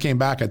chart. And I came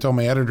back, I told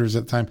my editors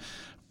at the time,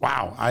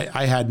 wow,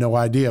 I had no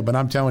idea. But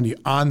I'm telling you,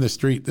 on the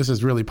street, this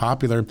is really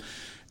popular.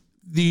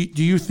 Do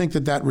you think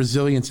that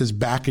resilience is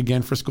back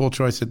again for school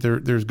choice, that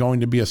there's going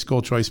to be a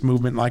school choice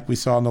movement like we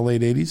saw in the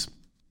late 80s?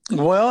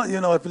 Well,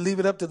 if you leave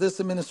it up to this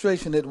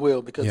administration, it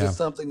will, because it's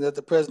something that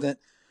the president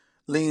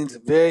leans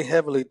very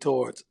heavily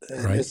towards.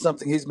 And it's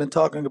something he's been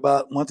talking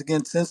about, once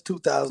again, since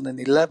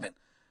 2011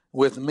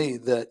 with me,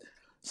 that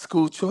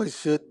school choice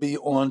should be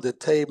on the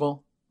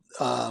table.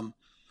 And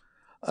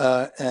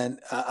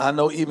I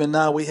know even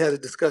now, we had a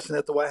discussion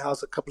at the White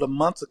House a couple of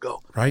months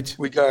ago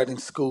regarding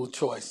school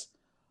choice.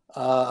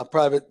 A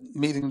private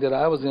meeting that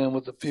I was in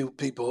with a few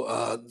people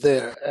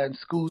there. And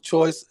school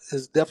choice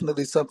is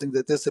definitely something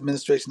that this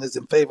administration is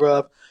in favor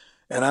of.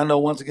 And I know,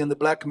 once again, the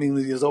black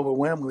community is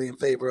overwhelmingly in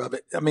favor of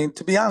it. I mean,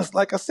 to be honest,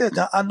 like I said,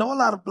 I know a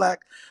lot of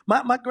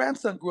my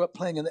grandson grew up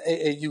playing in the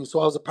AAU, so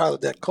I was a part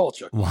of that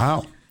culture.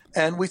 Wow.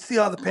 And we see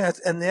all the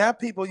parents, and there are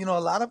people, a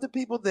lot of the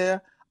people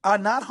there are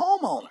not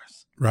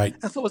homeowners. Right.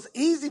 And so it's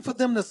easy for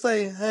them to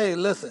say, hey,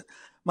 listen,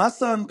 my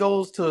son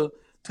goes to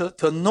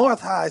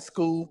North High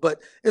School, but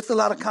it's a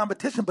lot of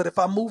competition. But if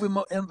I move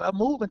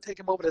and take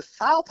him over to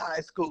South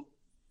High School,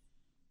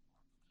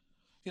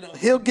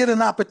 he'll get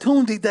an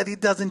opportunity that he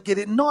doesn't get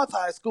at North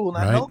High School. And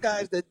I know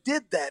guys that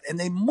did that, and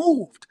they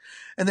moved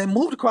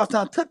across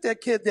town, took their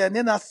kid there, and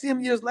then I see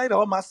him years later.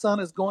 Oh, my son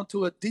is going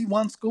to a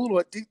D1 school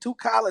or a D2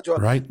 college, or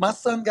my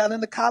son got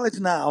into college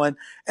now, and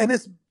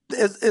it's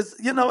and it's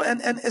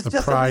the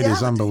just pride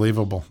is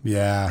unbelievable.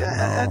 Yeah.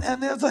 No.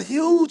 And there's a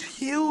huge,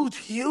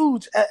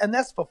 and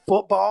that's for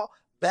football,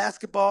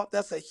 basketball.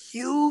 There's a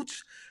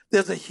huge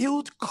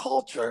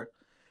culture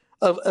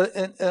of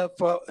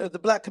for the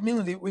black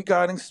community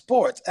regarding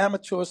sports,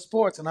 amateur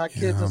sports, and our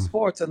kids in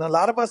sports. And a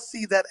lot of us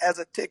see that as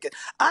a ticket.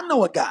 I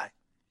know a guy,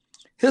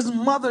 his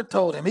mother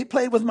told him, he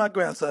played with my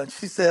grandson.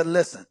 She said,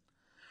 listen,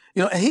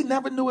 and he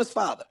never knew his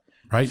father.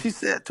 Right. She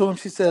said to him,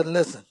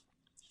 listen,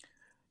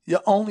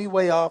 your only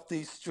way off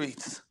these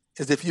streets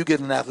is if you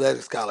get an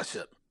athletic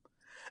scholarship.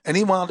 And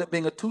he wound up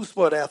being a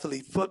two-sport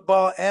athlete,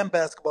 football and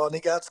basketball, and he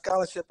got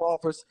scholarship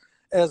offers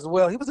as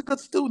well. He was a good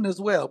student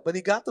as well, but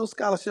he got those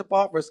scholarship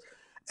offers.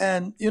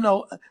 And,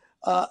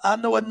 I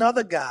know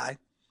another guy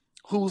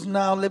who's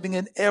now living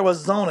in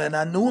Arizona, and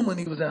I knew him when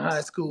he was in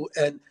high school.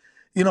 And,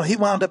 he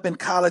wound up in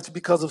college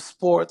because of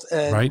sports.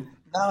 And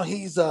now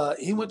he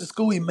went to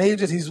school, he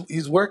majored,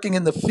 he's working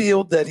in the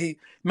field that he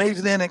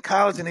majored in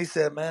college. And he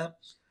said, man,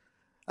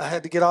 I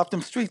had to get off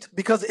them streets,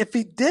 because if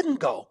he didn't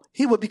go,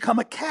 he would become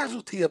a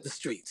casualty of the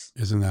streets.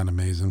 Isn't that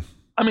amazing?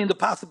 I mean, the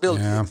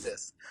possibility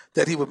exists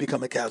that he would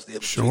become a casualty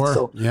of the streets.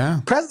 So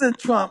President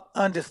Trump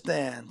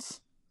understands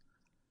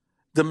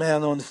the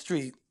man on the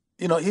street.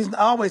 He's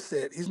always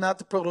said he's not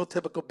the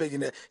prototypical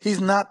billionaire.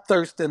 He's not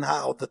Thurston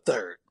Howell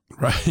III.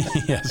 Right.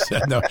 Yes.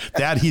 No,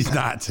 that he's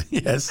not.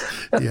 Yes.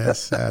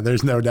 Yes.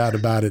 There's no doubt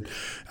about it.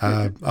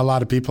 A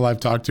lot of people I've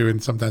talked to,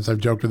 and sometimes I've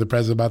joked with the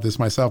president about this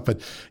myself,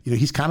 but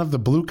he's kind of the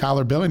blue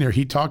collar billionaire.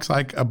 He talks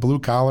like a blue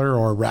collar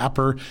or a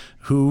rapper,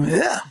 who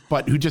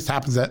just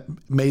happens to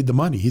made the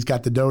money. He's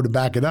got the dough to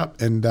back it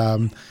up, and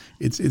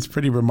it's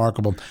pretty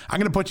remarkable. I'm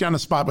going to put you on the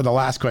spot with the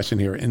last question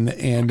here,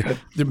 and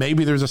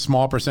maybe there's a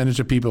small percentage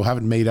of people who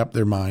haven't made up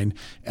their mind,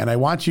 and I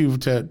want you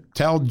to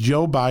tell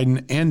Joe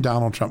Biden and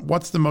Donald Trump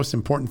what's the most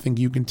important thing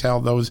you can tell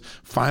those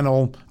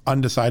final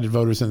undecided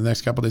voters in the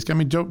next couple of days. I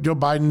mean, Joe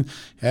Biden,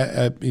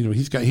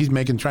 he's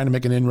trying to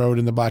make an inroad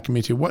in the black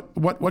community.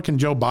 What can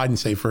Joe Biden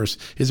say first?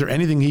 Is there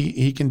anything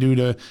he can do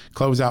to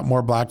close out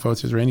more black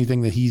votes? Is there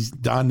anything that he's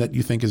done that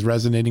you think is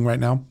resonating right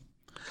now?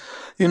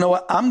 You know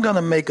what? I'm going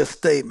to make a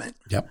statement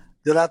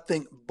that I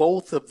think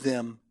both of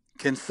them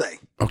can say.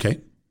 Okay.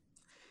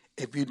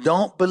 If you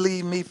don't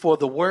believe me for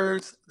the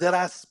words that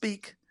I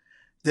speak,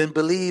 then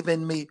believe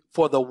in me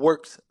for the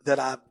works that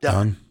I've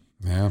done.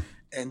 Yeah.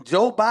 And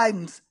Joe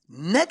Biden's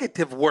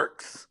negative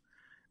works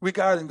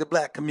regarding the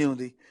black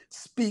community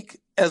speak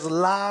as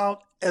loud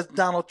as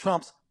Donald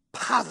Trump's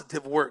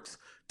positive works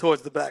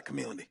towards the black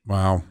community.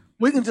 Wow.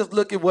 We can just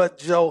look at what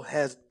Joe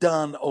has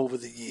done over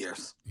the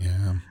years.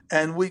 Yeah.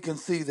 And we can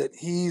see that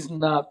he's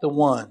not the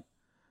one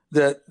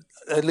that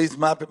at least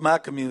my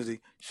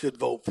community should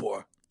vote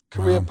for.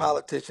 Career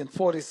politician,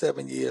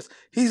 47 years.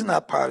 He's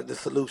not part of the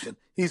solution.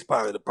 He's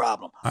part of the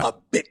problem, a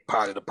big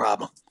part of the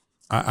problem.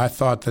 I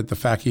thought that the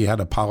fact he had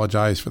to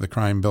apologize for the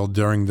crime bill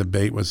during the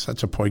debate was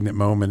such a poignant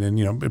moment. And,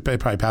 it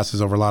probably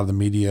passes over a lot of the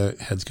media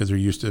heads because they're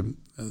used to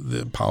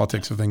the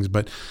politics of things.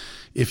 But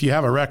if you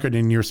have a record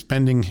and you're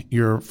spending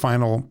your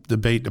final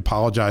debate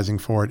apologizing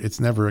for it, it's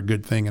never a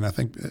good thing. And I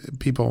think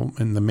people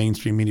in the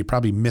mainstream media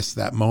probably miss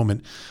that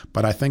moment.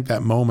 But I think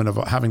that moment of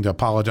having to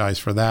apologize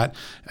for that,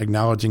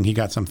 acknowledging he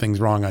got some things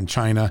wrong on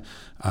China,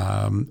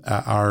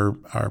 are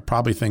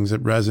probably things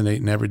that resonate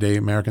in everyday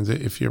Americans.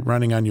 If you're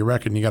running on your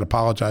record and you got to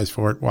apologize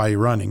for it while you're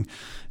running,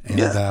 and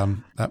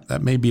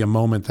that may be a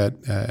moment that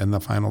in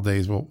the final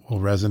days will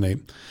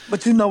resonate.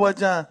 But you know what,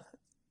 John?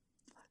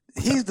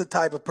 He's the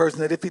type of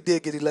person that if he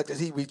did get elected,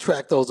 he'd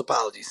retract those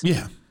apologies.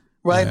 Yeah.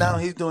 Right now,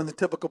 he's doing the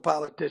typical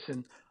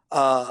politician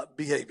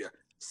behavior.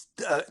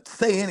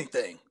 Say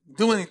anything,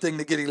 do anything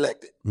to get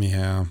elected.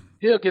 Yeah.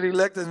 He'll get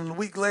elected, and a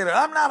week later,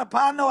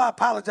 I know I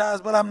apologize,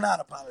 but I'm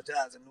not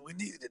apologizing. We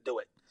needed to do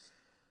it.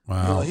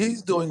 Wow.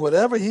 He's doing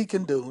whatever he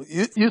can do.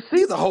 You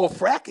see the whole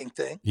fracking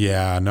thing.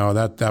 Yeah, no,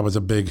 that was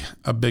a big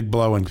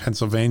blow in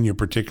Pennsylvania,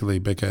 particularly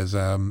because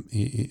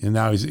and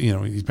now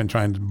he's been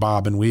trying to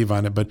bob and weave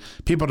on it, but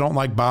people don't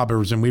like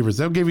bobbers and weavers.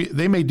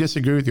 They may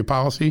disagree with your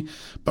policy,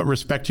 but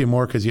respect you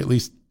more because you at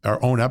least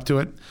are own up to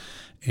it.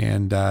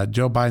 And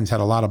Joe Biden's had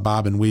a lot of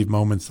bob and weave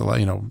moments.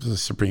 The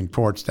Supreme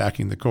Court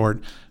stacking the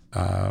court,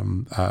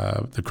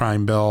 the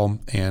crime bill,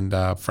 and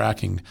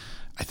fracking.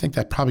 I think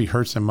that probably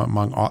hurts him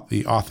among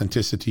the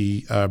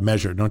authenticity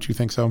measure. Don't you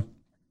think so?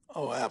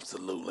 Oh,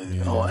 absolutely.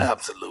 Yeah. Oh,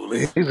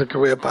 absolutely. He's a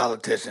career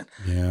politician.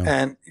 Yeah.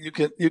 And you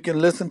can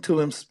listen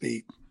to him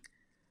speak,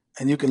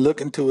 and you can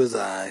look into his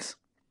eyes.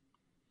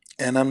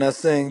 And I'm not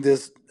saying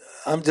this.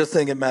 I'm just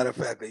saying it matter of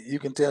fact. You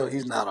can tell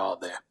he's not all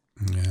there.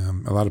 Yeah.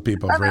 A lot of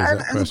people have raised that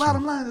question. And the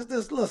bottom line is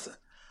this. Listen,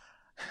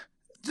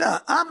 John,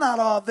 I'm not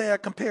all there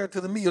compared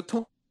to the me of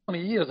 20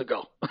 years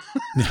ago.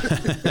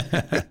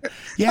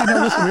 Yeah,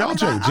 no, listen, we all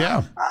change,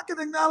 yeah. I can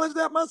acknowledge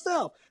that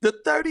myself. The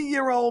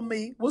 30-year-old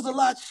me was a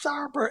lot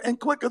sharper and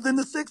quicker than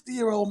the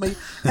 60-year-old me,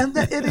 and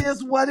that it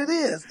is what it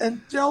is.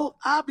 And Joe,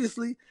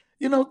 obviously,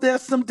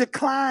 there's some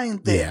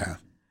decline there.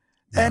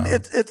 Yeah. And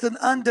it's an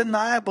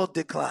undeniable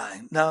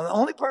decline. Now, the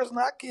only person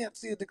I can't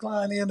see a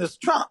decline in is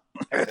Trump.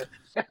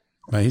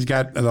 He's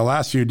got the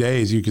last few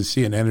days. You can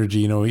see an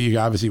energy. He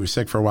obviously was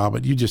sick for a while,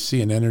 but you just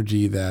see an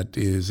energy that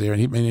is there,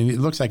 and it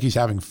looks like he's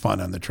having fun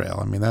on the trail.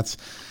 I mean, that's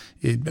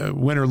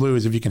win or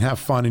lose. If you can have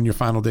fun in your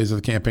final days of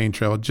the campaign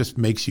trail, it just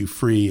makes you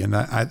free. And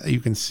you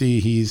can see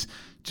he's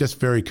just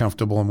very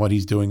comfortable in what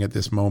he's doing at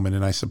this moment.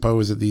 And I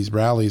suppose that these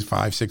rallies,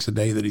 5-6 a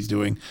day that he's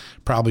doing,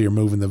 probably are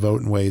moving the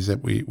vote in ways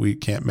that we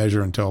can't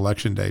measure until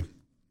Election Day.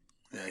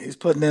 Yeah, he's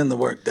putting in the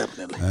work,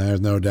 definitely.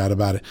 There's no doubt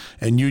about it.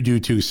 And you do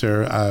too,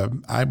 sir.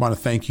 I want to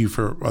thank you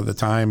for the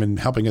time and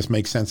helping us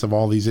make sense of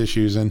all these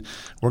issues. And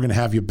we're going to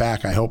have you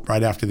back, I hope,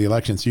 right after the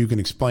election so you can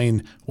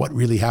explain what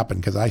really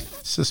happened, because I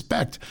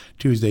suspect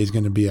Tuesday is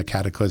going to be a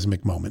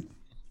cataclysmic moment.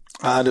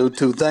 I do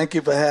too. Thank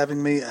you for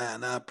having me,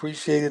 and I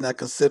appreciate it. And I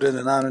consider it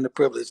an honor and a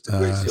privilege to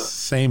grace you.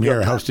 Same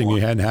here, hosting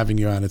you and having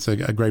you on. It's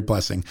a great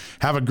blessing.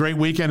 Have a great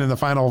weekend in the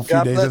final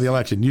few days of the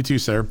election. You too,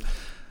 sir.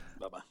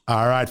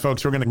 All right,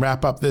 folks, we're going to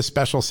wrap up this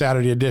special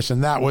Saturday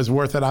edition. That was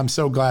worth it. I'm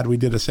so glad we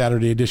did a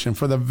Saturday edition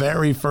for the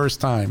very first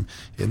time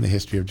in the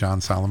history of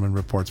John Solomon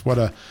Reports. What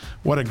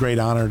a great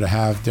honor to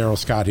have Daryl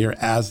Scott here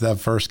as the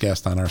first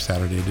guest on our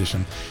Saturday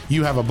edition.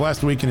 You have a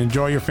blessed week and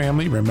enjoy your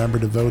family. Remember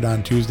to vote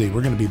on Tuesday.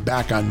 We're going to be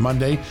back on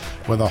Monday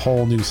with a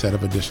whole new set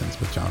of editions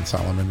with John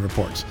Solomon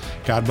Reports.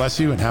 God bless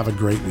you and have a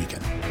great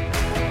weekend.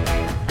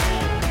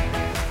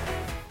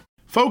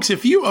 Folks,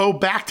 if you owe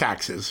back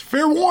taxes,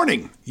 fair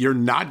warning, you're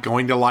not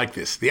going to like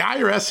this. The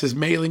IRS is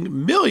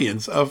mailing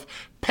millions of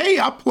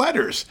pay-up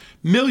letters.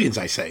 Millions,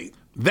 I say.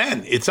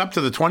 Then it's up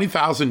to the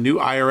 20,000 new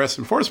IRS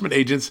enforcement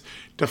agents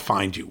to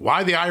find you.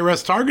 Why the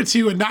IRS targets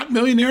you and not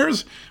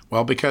millionaires?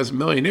 Well, because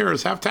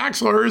millionaires have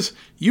tax lawyers.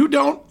 You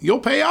don't, you'll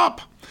pay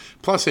up.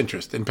 Plus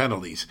interest and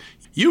penalties.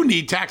 You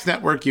need Tax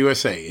Network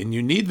USA, and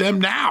you need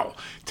them now.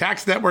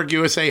 Tax Network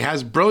USA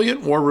has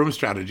brilliant war room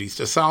strategies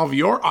to solve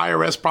your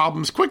IRS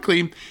problems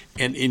quickly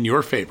and in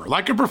your favor.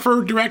 Like a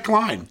preferred direct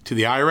line to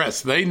the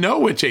IRS. They know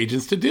which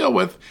agents to deal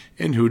with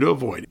and who to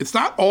avoid. It's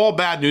not all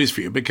bad news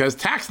for you because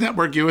Tax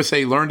Network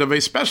USA learned of a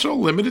special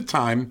limited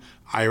time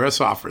IRS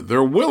offer.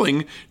 They're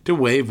willing to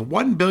waive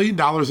 $1 billion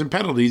in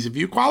penalties if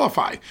you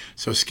qualify.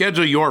 So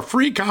schedule your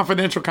free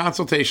confidential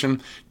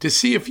consultation to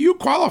see if you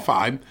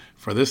qualify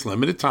for this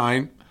limited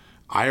time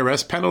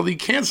IRS penalty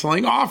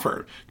canceling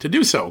offer. To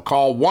do so,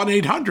 call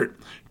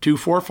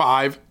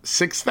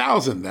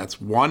 1-800-245-6000. That's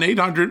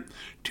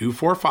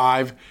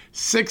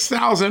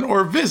 1-800-245-6000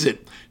 or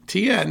visit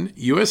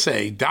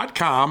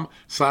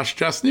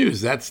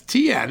tnusa.com/justnews. That's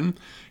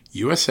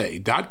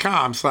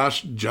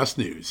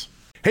tnusa.com/justnews.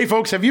 Hey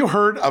folks, have you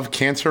heard of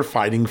cancer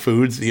fighting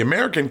foods? The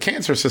American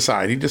Cancer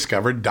Society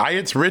discovered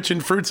diets rich in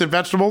fruits and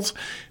vegetables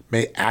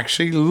may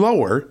actually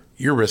lower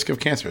your risk of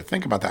cancer.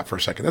 Think about that for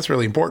a second. That's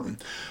really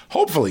important.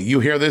 Hopefully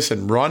you hear this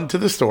and run to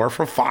the store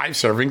for 5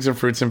 servings of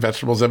fruits and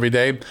vegetables every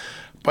day.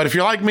 But if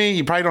you're like me,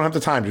 you probably don't have the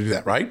time to do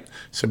that, right?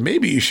 So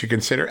maybe you should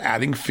consider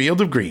adding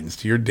Field of Greens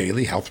to your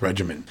daily health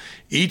regimen.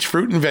 Each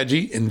fruit and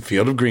veggie in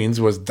Field of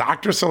Greens was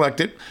doctor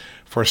selected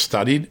for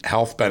studied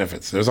health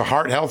benefits. There's a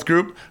heart health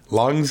group,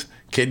 lungs,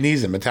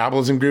 kidneys, and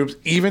metabolism groups,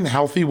 even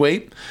healthy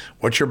weight.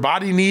 What your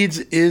body needs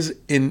is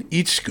in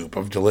each scoop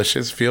of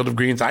delicious Field of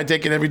Greens. I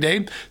take it every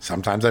day.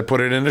 Sometimes I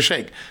put it in a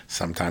shake.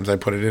 Sometimes I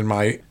put it in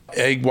my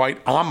egg white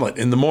omelet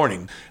in the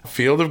morning.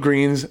 Field of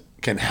Greens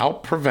can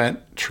help prevent,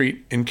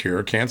 treat, and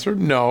cure cancer?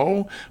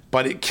 No,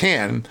 but it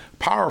can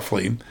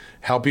powerfully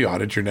help you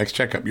out at your next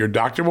checkup. Your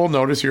doctor will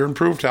notice your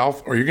improved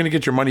health or you're going to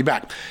get your money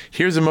back.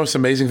 Here's the most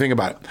amazing thing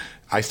about it.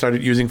 I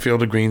started using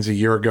Field of Greens a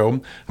year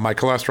ago. My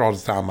cholesterol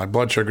is down, my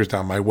blood sugar's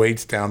down, my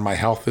weight's down, my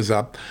health is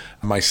up,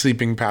 my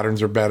sleeping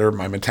patterns are better,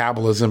 my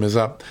metabolism is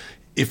up.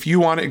 If you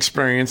want to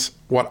experience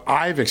what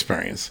I've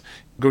experienced,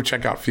 go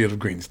check out Field of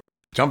Greens.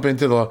 Jump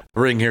into the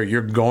ring here.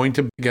 You're going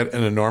to get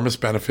an enormous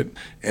benefit.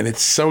 And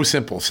it's so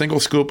simple. Single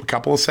scoop, a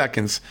couple of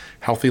seconds,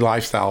 healthy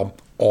lifestyle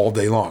all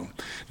day long.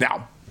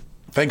 Now,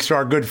 thanks to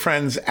our good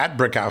friends at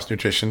Brickhouse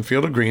Nutrition,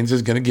 Field of Greens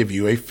is going to give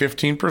you a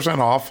 15%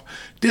 off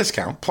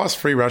discount plus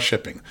free rush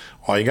shipping.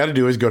 All you got to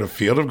do is go to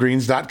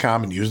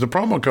fieldofgreens.com and use the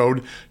promo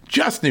code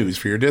JUSTNEWS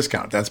for your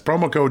discount. That's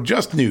promo code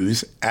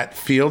JUSTNEWS at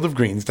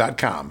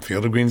fieldofgreens.com.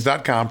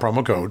 Fieldofgreens.com,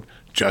 promo code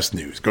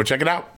JUSTNEWS. Go check it out.